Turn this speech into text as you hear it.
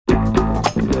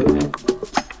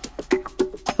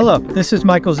Hello, this is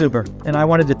Michael Zuber, and I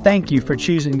wanted to thank you for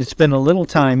choosing to spend a little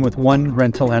time with one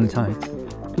rental at a time.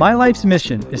 My life's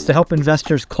mission is to help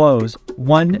investors close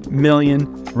 1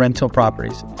 million rental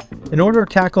properties. In order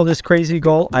to tackle this crazy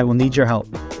goal, I will need your help.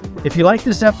 If you like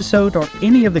this episode or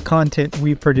any of the content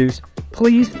we produce,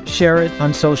 please share it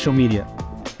on social media.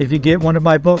 If you get one of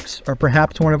my books or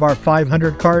perhaps one of our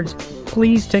 500 cards,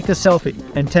 please take a selfie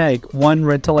and tag one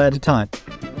rental at a time.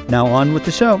 Now on with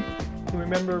the show.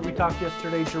 Remember, we talked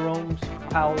yesterday, Jerome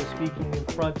Powell is speaking in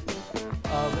front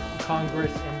of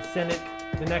Congress and Senate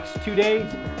the next 2 days.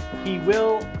 He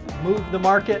will move the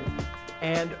market.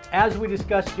 And as we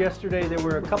discussed yesterday, there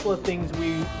were a couple of things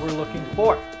we were looking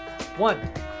for. One,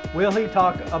 will he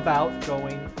talk about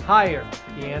going higher?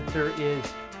 The answer is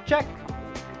check.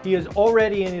 He has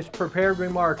already in his prepared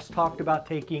remarks talked about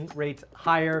taking rates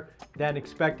higher than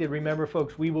expected. Remember,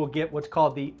 folks, we will get what's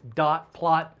called the dot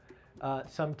plot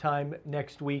sometime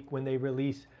next week when they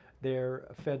release their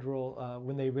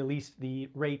when they release the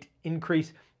rate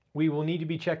increase. We will need to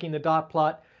be checking the dot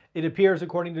plot. It appears,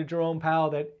 according to Jerome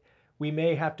Powell, that we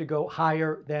may have to go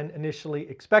higher than initially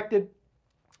expected.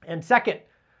 And second,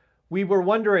 we were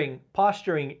wondering,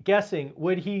 posturing, guessing,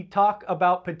 would he talk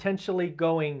about potentially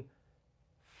going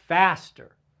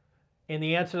faster? And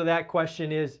the answer to that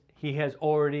question is he has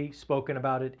already spoken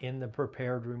about it in the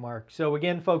prepared remarks. So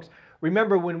again, folks,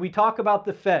 remember when we talk about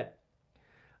the Fed,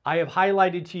 I have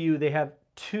highlighted to you they have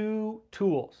two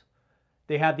tools.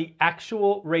 They have the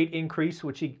actual rate increase,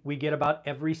 which we get about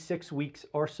every 6 weeks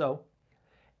or so,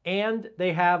 and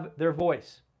they have their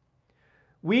voice.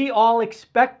 We all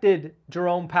expected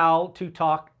Jerome Powell to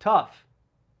talk tough.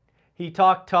 He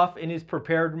talked tough in his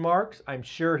prepared remarks. I'm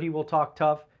sure he will talk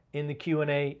tough in the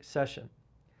Q&A session.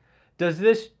 Does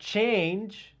this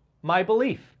change my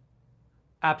belief?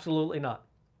 Absolutely not.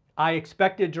 I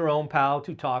expected Jerome Powell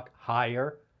to talk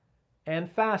higher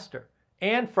and faster,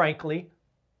 and frankly,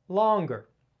 longer.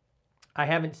 I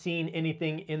haven't seen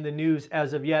anything in the news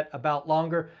as of yet about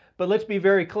longer, but let's be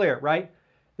very clear, right?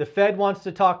 The Fed wants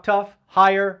to talk tough,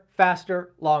 higher,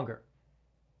 faster, longer.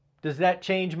 Does that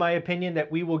change my opinion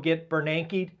that we will get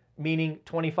Bernanke'd, meaning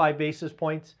 25 basis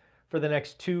points for the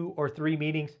next 2 or 3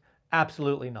 meetings?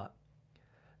 Absolutely not.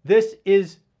 This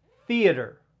is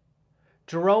theater.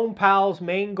 Jerome Powell's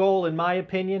main goal, in my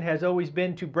opinion, has always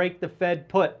been to break the Fed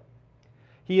put.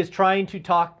 He is trying to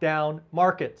talk down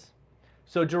markets.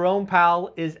 So Jerome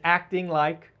Powell is acting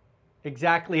like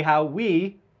exactly how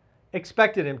we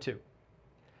expected him to.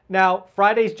 Now,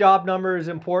 Friday's job number is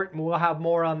important. We'll have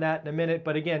more on that in a minute.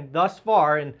 But again, thus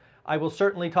far, and I will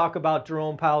certainly talk about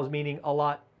Jerome Powell's meeting a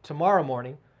lot tomorrow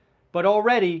morning, but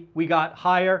already we got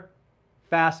higher,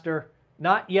 faster,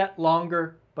 not yet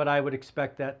longer, but I would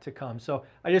expect that to come. So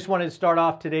I just wanted to start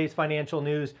off today's financial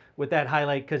news with that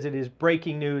highlight because it is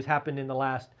breaking news, happened in the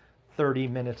last 30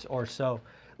 minutes or so.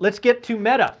 Let's get to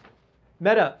Meta.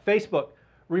 Meta, Facebook.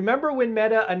 Remember when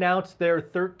Meta announced their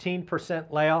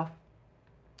 13% layoff?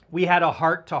 We had a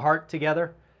heart-to-heart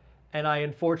together, and I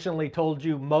unfortunately told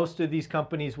you most of these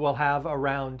companies will have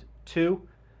around 2.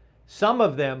 Some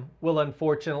of them will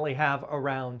unfortunately have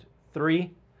around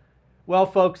 3. Well,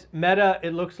 folks, Meta,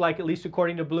 it looks like, at least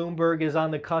according to Bloomberg, is on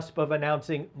the cusp of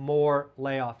announcing more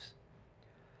layoffs.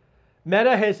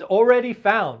 Meta has already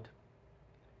found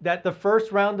that the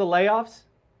first round of layoffs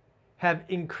have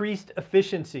increased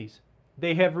efficiencies.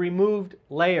 They have removed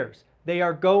layers. They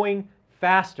are going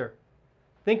faster.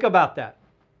 Think about that.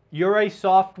 You're a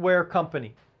software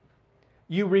company.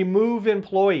 You remove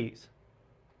employees.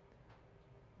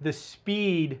 The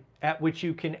speed at which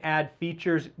you can add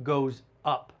features goes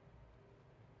up.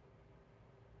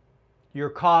 Your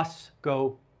costs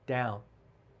go down.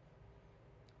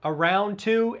 A round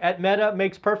 2 at Meta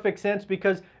makes perfect sense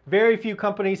because very few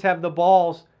companies have the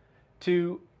balls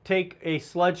to take a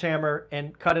sledgehammer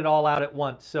and cut it all out at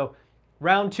once. So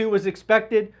round 2 was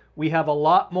expected. We have a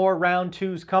lot more round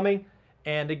 2s coming.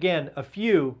 And again, a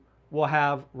few will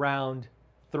have round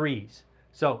 3s.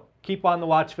 So keep on the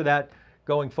watch for that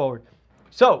going forward.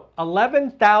 So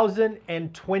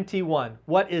 11,021.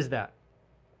 What is that?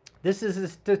 This is a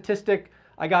statistic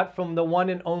I got from the one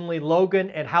and only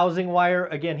Logan at Housing Wire.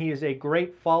 Again, he is a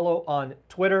great follow on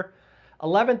Twitter.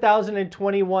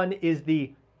 11,021 is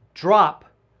the drop,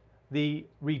 the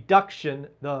reduction,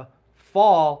 the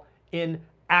fall in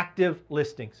active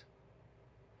listings.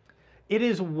 It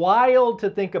is wild to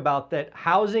think about that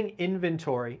housing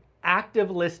inventory,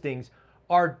 active listings,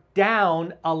 are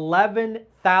down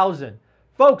 11,000.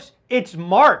 Folks, it's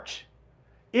March.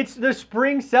 It's the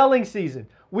spring selling season.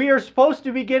 We are supposed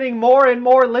to be getting more and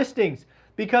more listings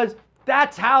because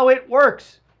that's how it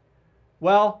works.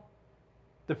 Well,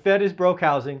 the Fed is broke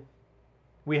housing.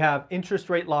 We have interest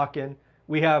rate lock-in.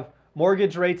 We have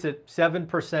mortgage rates at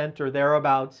 7% or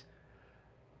thereabouts.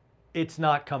 It's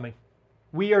not coming.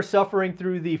 We are suffering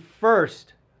through the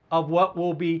first of what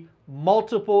will be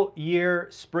multiple year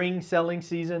spring selling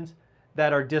seasons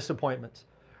that are disappointments.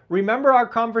 Remember our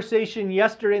conversation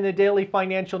yesterday in the Daily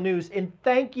Financial News, and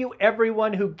thank you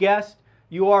everyone who guessed.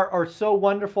 You are so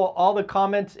wonderful. All the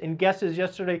comments and guesses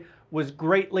yesterday was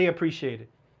greatly appreciated.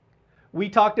 We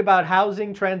talked about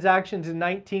housing transactions in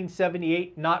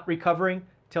 1978 not recovering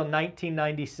till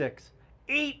 1996.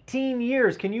 18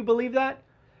 years, can you believe that?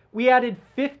 We added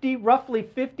roughly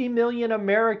 50 million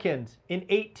Americans in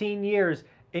 18 years,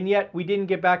 and yet we didn't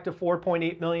get back to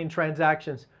 4.8 million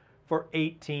transactions for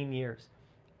 18 years.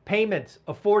 Payments,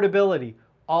 affordability,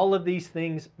 all of these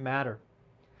things matter.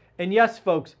 And yes,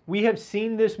 folks, we have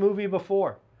seen this movie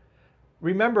before.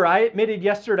 Remember, I admitted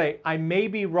yesterday I may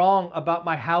be wrong about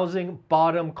my housing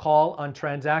bottom call on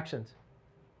transactions.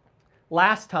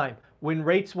 Last time, when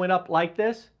rates went up like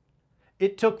this,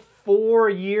 it took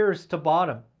 4 years to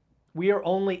bottom. We are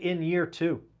only in year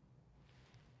 2.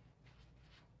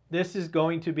 This is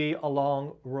going to be a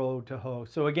long road to hoe.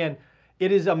 So again,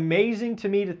 it is amazing to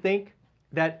me to think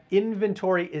that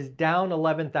inventory is down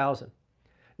 11,000.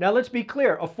 Now let's be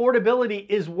clear, affordability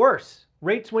is worse.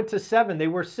 Rates went to 7, they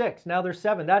were 6, now they're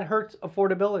 7. That hurts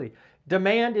affordability.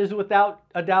 Demand is without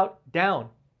a doubt down.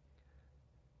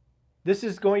 This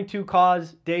is going to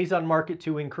cause days on market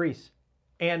to increase.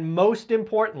 And most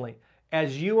importantly,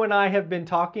 as you and I have been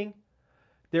talking,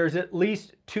 there's at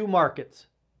least 2 markets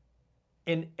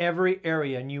in every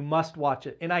area, and you must watch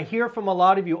it. And I hear from a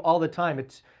lot of you all the time,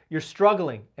 you're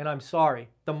struggling, and I'm sorry.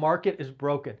 The market is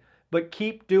broken, but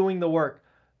keep doing the work.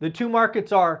 The 2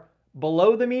 markets are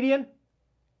below the median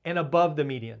and above the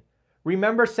median.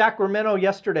 Remember Sacramento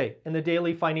yesterday in the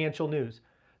Daily Financial News.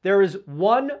 There is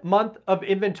 1 month of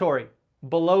inventory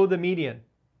below the median.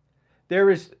 There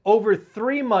is over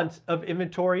 3 months of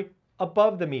inventory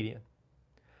above the median.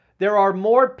 There are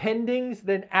more pendings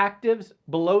than actives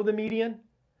below the median,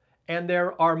 and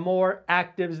there are more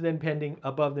actives than pending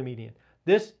above the median.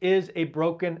 This is a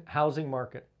broken housing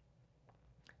market.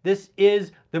 This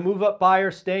is the move-up buyer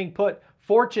staying put.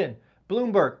 Fortune,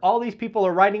 Bloomberg, all these people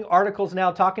are writing articles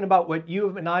now talking about what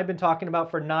you and I have been talking about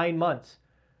for 9 months.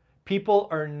 People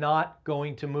are not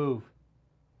going to move.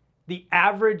 The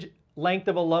average length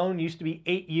of a loan used to be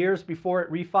 8 years before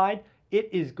it refied. It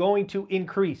is going to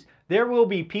increase. There will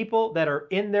be people that are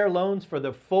in their loans for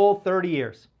the full 30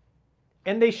 years.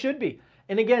 And they should be.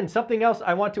 And again, something else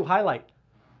I want to highlight.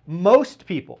 Most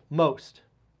people, most,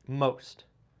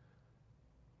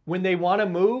 when they want to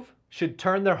move, should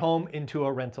turn their home into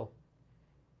a rental.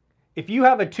 If you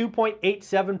have a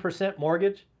 2.87%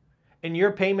 mortgage and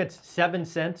your payment's 7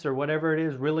 cents or whatever it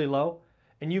is, really low,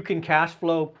 and you can cash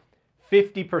flow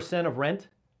 50% of rent,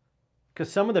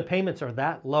 because some of the payments are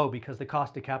that low because the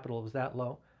cost of capital is that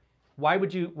low, why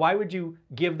would you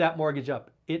give that mortgage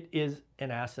up? It is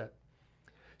an asset.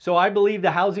 So I believe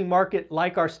the housing market,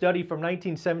 like our study from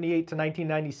 1978 to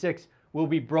 1996, will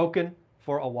be broken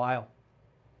for a while.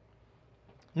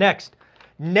 Next,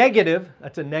 negative,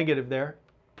 that's a negative there,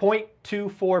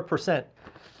 0.24%.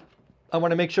 I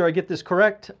want to make sure I get this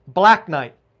correct. Black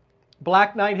Knight.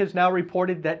 Black Knight has now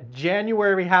reported that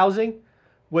January housing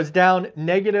was down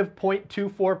negative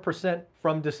 0.24%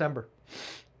 from December.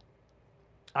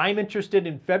 I'm interested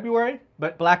in February,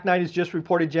 but Black Knight has just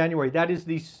reported January. That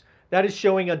is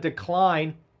showing a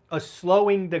decline, a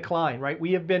slowing decline, right?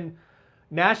 We have been,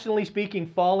 nationally speaking,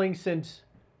 falling since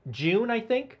June, I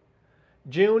think.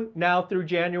 June, now through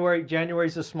January. January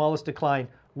is the smallest decline.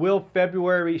 Will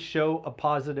February show a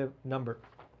positive number?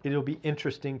 It'll be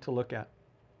interesting to look at.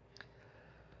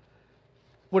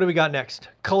 What do we got next?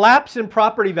 Collapse in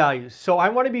property values. So I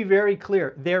want to be very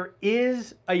clear. There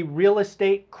is a real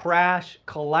estate crash,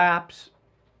 collapse,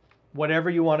 whatever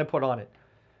you want to put on it.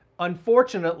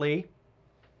 Unfortunately,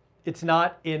 it's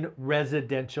not in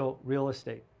residential real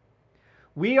estate.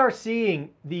 We are seeing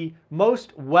the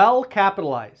most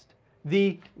well-capitalized,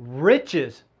 the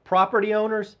richest property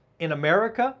owners in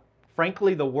America,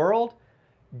 frankly the world,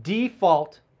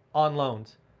 default on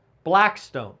loans.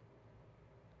 Blackstone,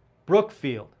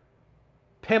 Brookfield,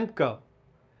 PIMCO,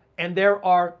 and there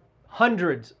are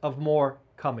hundreds of more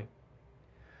coming.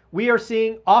 We are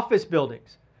seeing office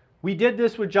buildings. We did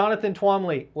this with Jonathan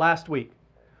Twomley last week.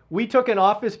 We took an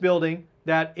office building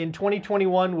that in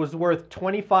 2021 was worth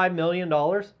 $25 million,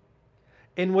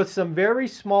 and with some very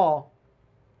small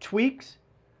tweaks,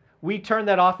 we turned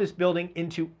that office building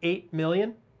into $8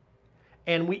 million,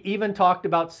 and we even talked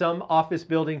about some office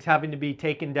buildings having to be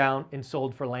taken down and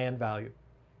sold for land value.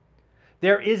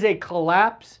 There is a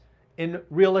collapse in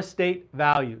real estate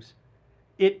values.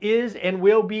 It is and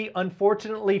will be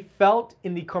unfortunately felt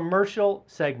in the commercial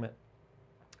segment.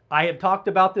 I have talked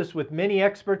about this with many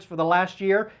experts for the last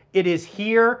year. It is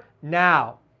here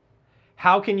now.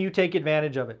 How can you take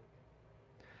advantage of it?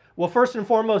 Well, first and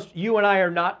foremost, you and I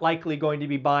are not likely going to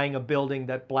be buying a building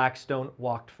that Blackstone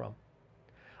walked from.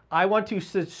 I want to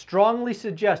strongly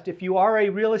suggest, if you are a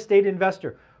real estate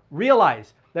investor,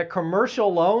 realize that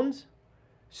commercial loans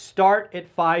start at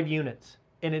 5 units,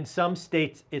 and in some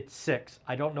states it's 6.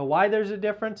 I don't know why there's a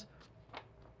difference,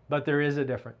 but there is a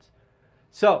difference.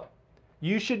 So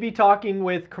you should be talking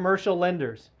with commercial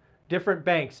lenders, different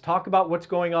banks, talk about what's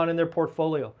going on in their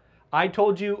portfolio. I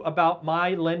told you about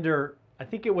my lender, I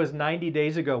think it was 90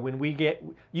 days ago, when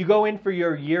you go in for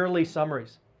your yearly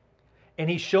summaries, and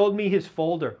he showed me his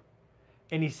folder,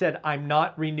 and he said, I'm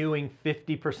not renewing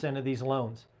 50% of these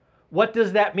loans. What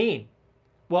does that mean?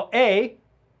 Well, A,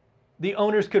 the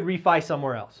owners could refi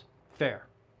somewhere else. Fair.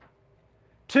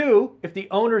 2, if the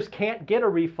owners can't get a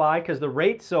refi because the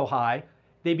rate's so high,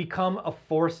 they become a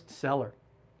forced seller.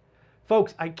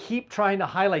 Folks, I keep trying to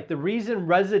highlight the reason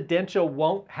residential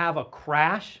won't have a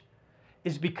crash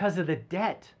is because of the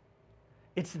debt.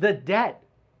 It's the debt.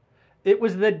 It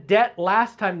was the debt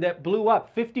last time that blew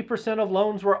up. 50% of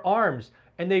loans were ARMs,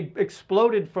 and they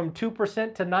exploded from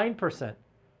 2% to 9%.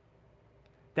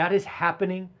 That is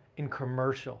happening in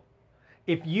commercial.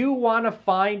 If you want to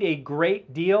find a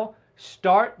great deal,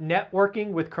 start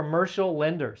networking with commercial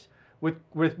lenders,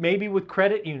 maybe with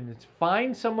credit unions.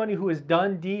 Find someone who has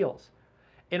done deals.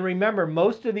 And remember,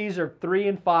 most of these are 3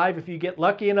 and 5. If you get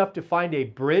lucky enough to find a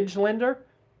bridge lender,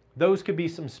 those could be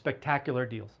some spectacular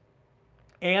deals.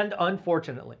 And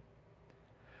unfortunately,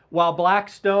 while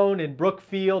Blackstone and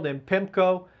Brookfield and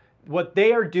PIMCO, what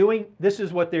they are doing, this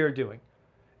is what they are doing.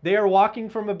 They are walking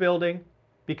from a building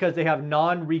because they have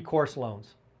non-recourse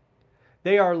loans.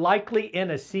 They are likely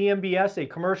in a CMBS, a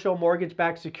commercial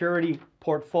mortgage-backed security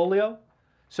portfolio,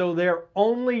 so their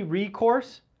only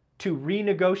recourse to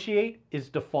renegotiate is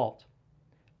default.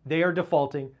 They are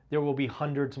defaulting. There will be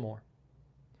hundreds more.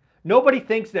 Nobody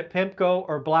thinks that PIMCO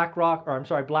or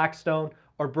Blackstone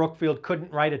or Brookfield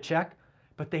couldn't write a check,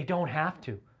 but they don't have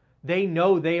to. They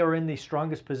know they are in the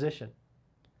strongest position.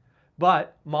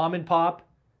 But mom and pop,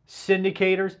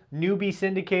 syndicators, newbie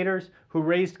syndicators who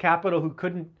raised capital, who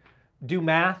couldn't do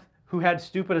math, who had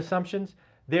stupid assumptions,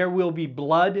 there will be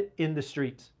blood in the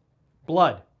streets.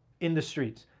 Blood in the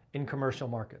streets in commercial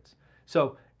markets.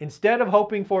 So instead of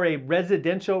hoping for a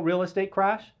residential real estate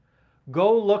crash,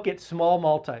 go look at small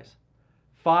multis,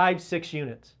 5, 6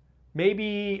 units,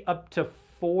 maybe up to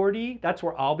 40. That's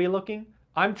where I'll be looking.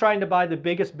 I'm trying to buy the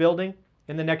biggest building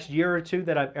in the next year or 2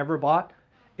 that I've ever bought.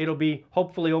 It'll be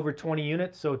hopefully over 20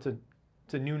 units, so it's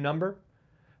a new number.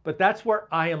 But that's where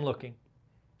I am looking,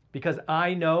 because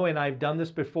I know, and I've done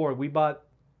this before, we bought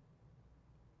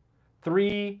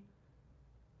 3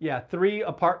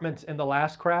 apartments in the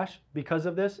last crash because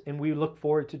of this, and we look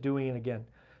forward to doing it again.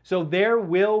 So there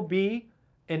will be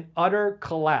an utter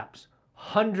collapse,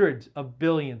 hundreds of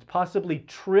billions, possibly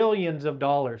trillions of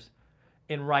dollars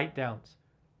in write-downs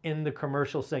in the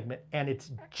commercial segment, and it's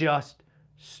just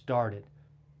started.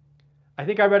 I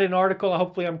think I read an article,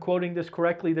 hopefully I'm quoting this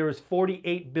correctly, there was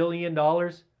 $48 billion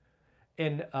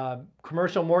in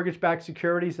commercial mortgage-backed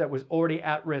securities that was already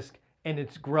at risk, and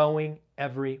it's growing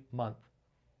every month.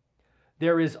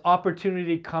 There is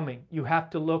opportunity coming. You have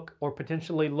to look or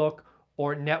potentially look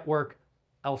or network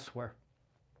elsewhere.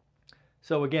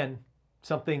 So again,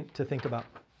 something to think about.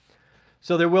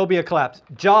 So there will be a collapse.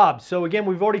 Jobs. So again,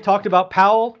 we've already talked about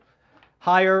Powell.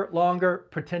 Higher, longer,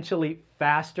 potentially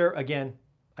faster. Again,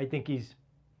 I think he's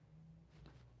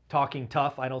talking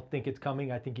tough. I don't think it's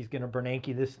coming. I think he's going to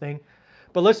Bernanke this thing.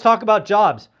 But let's talk about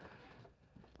jobs.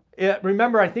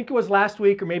 Remember, I think it was last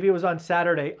week or maybe it was on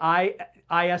Saturday,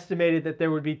 I estimated that there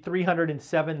would be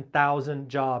 307,000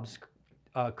 jobs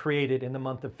created in the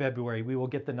month of February. We will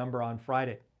get the number on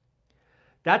Friday.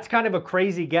 That's kind of a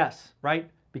crazy guess,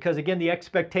 right? Because again, the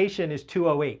expectation is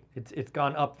 208. It's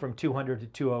gone up from 200 to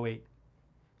 208.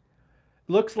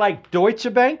 Looks like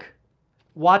Deutsche Bank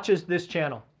watches this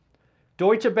channel.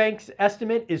 Deutsche Bank's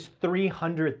estimate is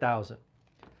 300,000.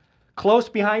 Close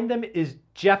behind them is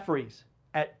Jefferies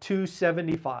at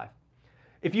 275.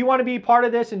 If you want to be part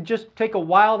of this and just take a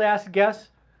wild ass guess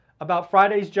about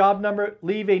Friday's job number,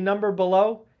 leave a number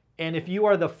below. And if you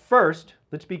are the first,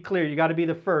 let's be clear, you got to be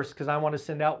the first because I want to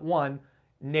send out one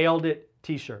nailed it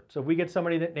t-shirt. So if we get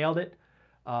somebody that nailed it,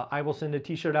 I will send a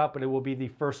t-shirt out, but it will be the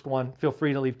first one. Feel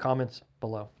free to leave comments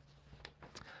below.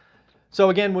 So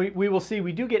again, we will see.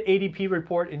 We do get ADP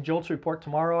report and JOLTS report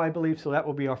tomorrow, I believe, so that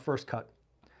will be our first cut.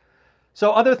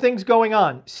 So other things going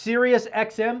on.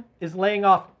 SiriusXM is laying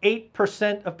off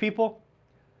 8% of people.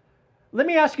 Let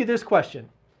me ask you this question.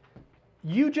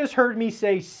 You just heard me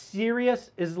say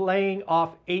Sirius is laying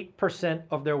off 8%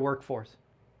 of their workforce.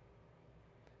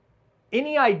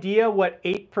 Any idea what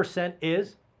 8%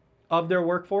 is of their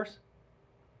workforce?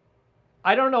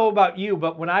 I don't know about you,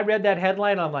 but when I read that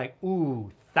headline, I'm like,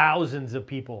 ooh, thousands of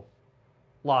people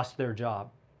lost their job.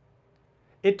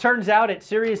 It turns out at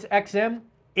SiriusXM,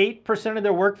 8% of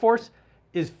their workforce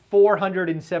is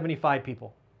 475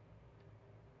 people.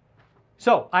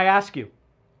 So I ask you,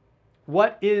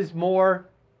 what is more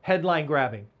headline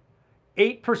grabbing?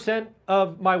 8%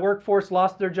 of my workforce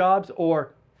lost their jobs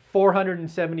or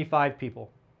 475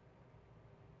 people?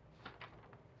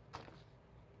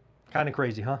 Kind of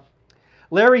crazy, huh?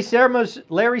 Larry Summers,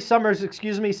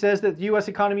 says that the U.S.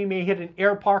 economy may hit an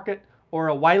air pocket or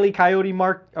a Wile E. Coyote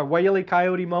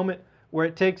moment where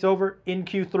it takes over in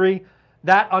Q3.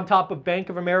 That on top of Bank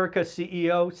of America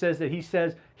CEO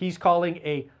says he's calling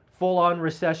a full-on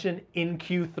recession in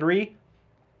Q3.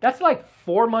 That's like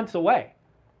 4 months away.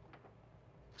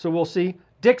 So we'll see.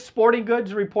 Dick's Sporting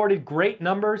Goods reported great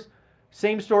numbers.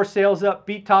 Same-store sales up,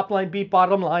 beat top line, beat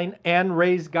bottom line, and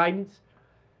raised guidance.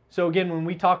 So again, when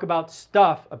we talk about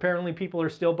stuff, apparently people are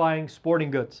still buying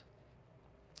sporting goods.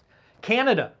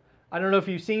 Canada. I don't know if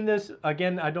you've seen this.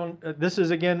 Again, this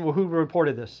is again who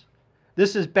reported this.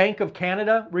 This is Bank of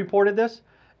Canada reported this.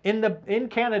 In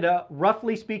Canada,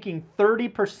 roughly speaking,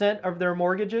 30% of their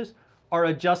mortgages are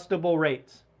adjustable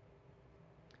rates.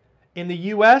 In the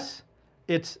US,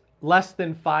 it's less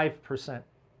than 5%.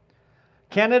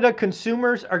 Canada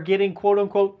consumers are getting quote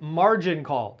unquote margin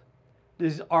called.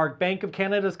 These are Bank of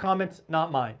Canada's comments,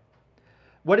 not mine.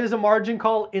 What is a margin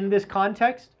call in this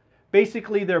context?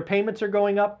 Basically, their payments are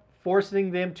going up,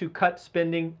 forcing them to cut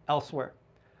spending elsewhere.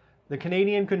 The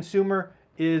Canadian consumer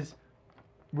is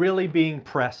really being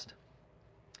pressed.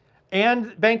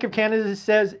 And Bank of Canada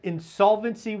says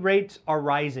insolvency rates are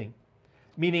rising,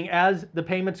 meaning as the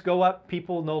payments go up,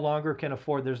 people no longer can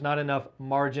afford. There's not enough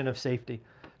margin of safety.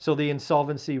 So the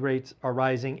insolvency rates are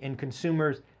rising and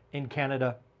consumers in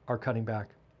Canada are cutting back.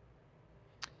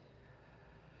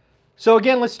 So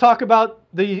again, let's talk about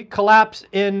the collapse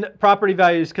in property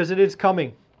values because it is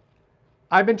coming.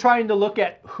 I've been trying to look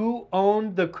at who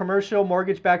owned the commercial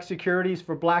mortgage-backed securities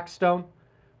for Blackstone,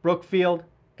 Brookfield,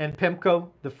 and PIMCO,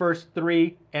 the first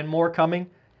three and more coming.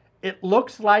 It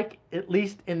looks like, at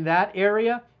least in that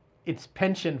area, it's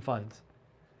pension funds.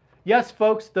 Yes,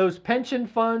 folks, those pension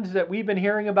funds that we've been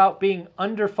hearing about being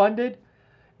underfunded,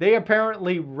 they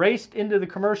apparently raced into the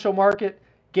commercial market,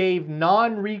 gave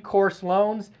non-recourse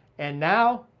loans, and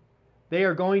now they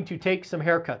are going to take some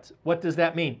haircuts. What does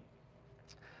that mean?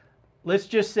 Let's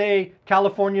just say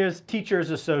California's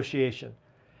Teachers Association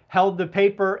held the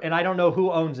paper, and I don't know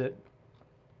who owns it,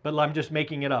 but I'm just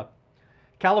making it up.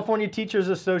 California Teachers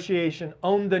Association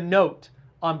owned the note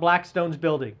on Blackstone's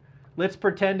building. Let's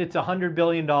pretend it's $100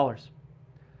 billion.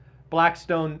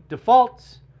 Blackstone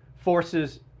defaults,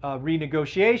 forces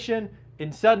renegotiation,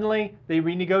 and suddenly they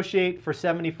renegotiate for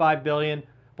 $75 billion.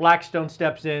 Blackstone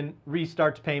steps in,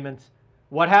 restarts payments.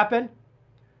 What happened?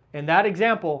 In that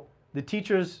example, the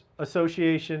Teachers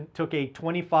Association took a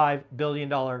 $25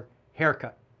 billion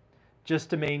haircut just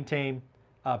to maintain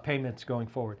payments going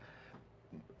forward.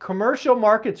 Commercial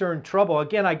markets are in trouble.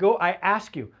 Again, I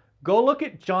ask you, go look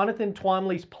at Jonathan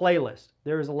Twombly's playlist.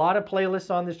 There is a lot of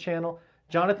playlists on this channel.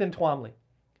 Jonathan Twombly.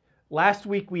 Last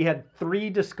week we had 3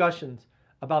 discussions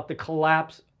about the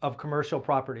collapse of commercial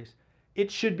properties. It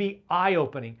should be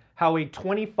eye-opening how a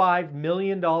 $25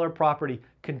 million property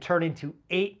can turn into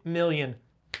 $8 million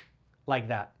like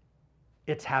that.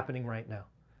 It's happening right now.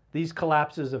 These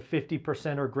collapses of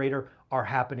 50% or greater are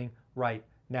happening right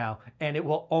now, and it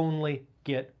will only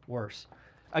get worse.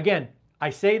 Again, I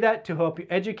say that to help you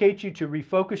educate you, to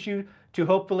refocus you, to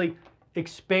hopefully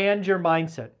expand your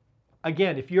mindset.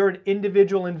 Again, if you're an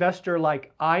individual investor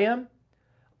like I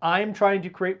am trying to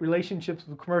create relationships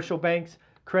with commercial banks,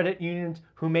 credit unions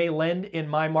who may lend in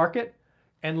my market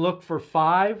and look for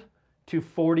 5 to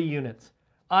 40 units.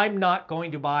 I'm not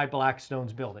going to buy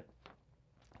Blackstone's building.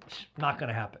 It's not going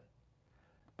to happen.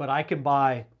 But I can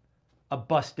buy a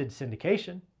busted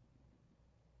syndication.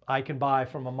 I can buy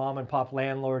from a mom and pop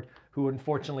landlord who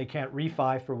unfortunately can't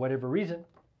refi for whatever reason.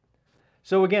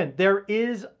 So again, there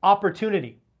is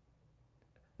opportunity.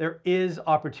 There is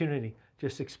opportunity.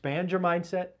 Just expand your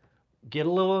mindset, get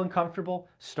a little uncomfortable,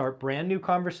 start brand new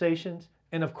conversations,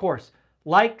 and of course,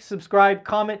 like, subscribe,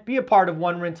 comment, be a part of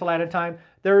One Rental at a Time.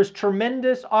 There is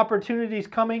tremendous opportunities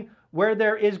coming. Where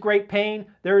there is great pain,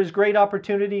 there is great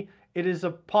opportunity. It is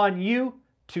upon you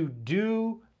to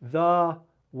do the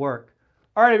work.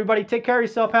 All right, everybody, take care of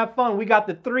yourself. Have fun. We got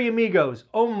the three amigos,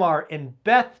 Omar and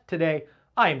Beth, today.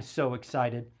 I am so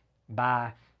excited.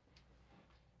 Bye.